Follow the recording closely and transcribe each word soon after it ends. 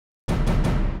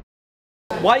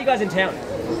Why are you guys in town?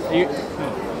 Are you,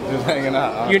 Just hanging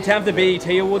out. you in town for the BET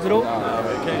Awards at all? No,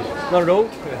 vacation. Not at all?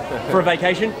 For a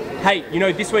vacation? Hey, you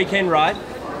know, this weekend, right,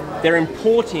 they're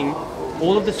importing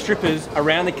all of the strippers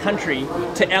around the country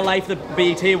to LA for the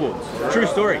BET Awards. True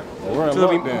story. Well, we're in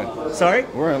luck then. Sorry?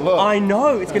 We're in luck. I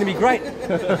know, it's going to be great.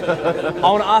 I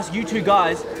want to ask you two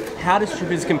guys, how do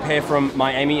strippers compare from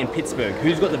Miami and Pittsburgh?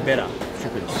 Who's got the better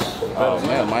strippers? Oh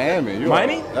man, Miami.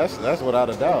 Miami? That's without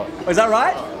a doubt. Is that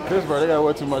right? Pittsburgh, they gotta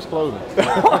wear too much clothing.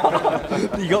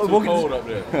 You got Too cold up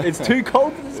there. It's too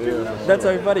cold for the strip? Yeah. That's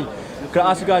so funny. Can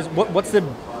I ask you guys, what's the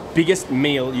biggest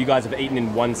meal you guys have eaten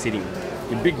in one sitting?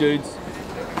 You're big dudes.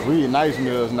 We eat nice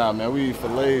meals now, man. We eat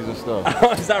fillets and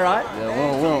stuff. Is that right?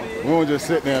 Yeah, we don't just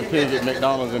sit there and pig at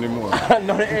McDonald's anymore.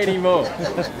 Not anymore.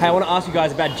 Hey, I want to ask you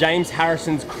guys about James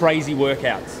Harrison's crazy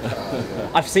workouts.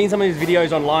 I've seen some of his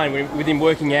videos online with him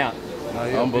working out.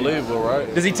 Unbelievable,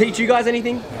 right? Does he teach you guys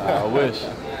anything? I wish.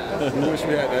 We wish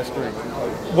we had that strength.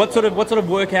 What sort of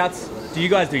workouts do you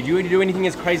guys do? Do you do anything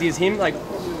as crazy as him? Like,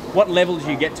 what level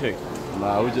do you get to?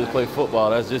 Nah, we just play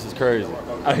football. That's just as crazy.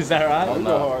 Oh, is that right? We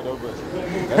go hard though, but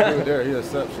that dude there, he's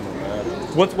exceptional, man.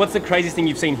 What's the craziest thing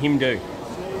you've seen him do?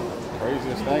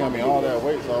 Craziest thing? I mean, all that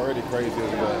weight's already crazy, but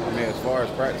I mean, as far as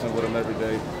practicing with him every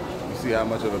day, you see how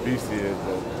much of a beast he is,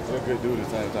 but he's a good dude at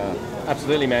the same time.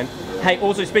 Absolutely, man. Hey,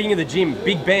 also speaking of the gym,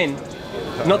 Big Ben,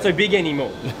 not so big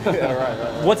anymore. Yeah,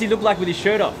 right. What's he look like with his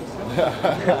shirt off?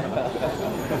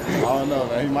 I don't know,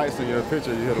 man. He might send you a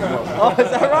picture, you hit him up. Oh,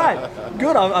 is that right?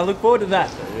 Good, I look forward to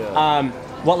that. Yeah.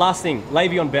 What last thing?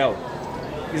 Le'Veon Bell.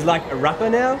 He's like a rapper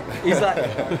now? He's like...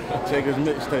 Check his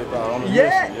mixtape out on the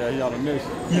Yeah. mission. Yeah, he on a mission.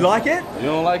 You like it? You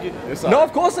don't like it? It's No,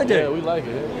 of course I do. Yeah, we like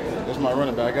it. That's my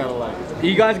running back. I gotta like it.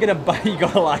 You guys you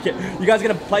gotta like it. You guys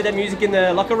gonna play that music in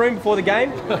the locker room before the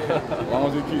game? As long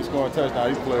as he keeps scoring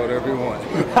touchdowns, he can play whatever he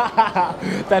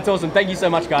wants. That's awesome. Thank you so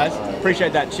much, guys.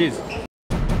 Appreciate that. Cheers.